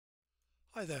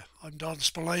Hi there, I'm Don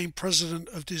Spillane, President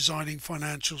of Designing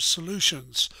Financial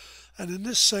Solutions, and in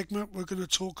this segment we're going to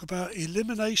talk about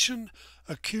elimination,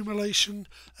 accumulation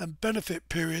and benefit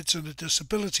periods in a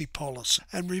disability policy.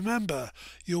 And remember,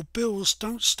 your bills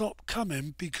don't stop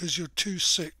coming because you're too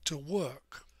sick to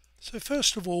work. So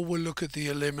first of all, we'll look at the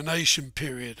elimination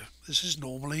period. This is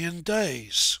normally in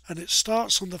days, and it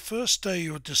starts on the first day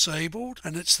you're disabled,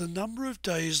 and it's the number of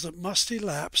days that must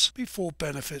elapse before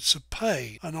benefits are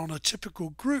paid. And on a typical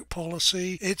group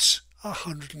policy, it's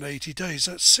 180 days.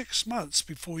 That's 6 months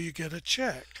before you get a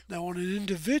check. Now on an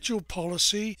individual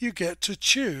policy, you get to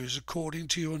choose according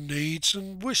to your needs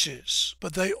and wishes,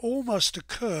 but they all must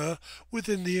occur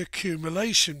within the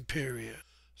accumulation period.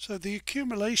 So the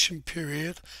accumulation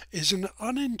period is an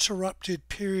uninterrupted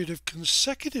period of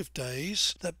consecutive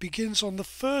days that begins on the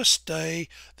first day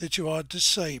that you are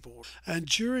disabled, and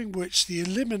during which the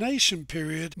elimination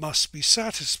period must be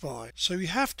satisfied. So you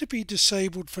have to be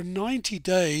disabled for 90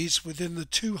 days within the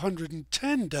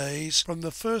 210 days from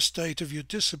the first date of your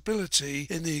disability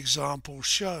in the example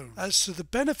shown. As to the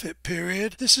benefit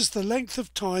period, this is the length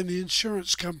of time the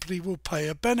insurance company will pay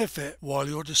a benefit while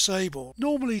you're disabled,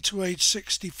 normally to age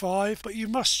 65, but you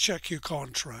must check your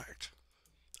contract.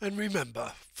 And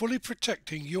remember, fully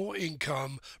protecting your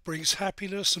income brings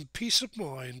happiness and peace of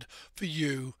mind for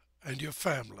you and your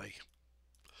family.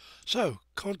 So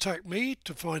contact me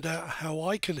to find out how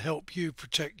I can help you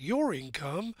protect your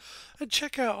income, and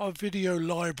check out our video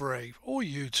library or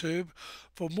YouTube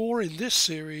for more in this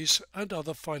series and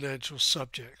other financial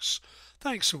subjects.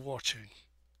 Thanks for watching.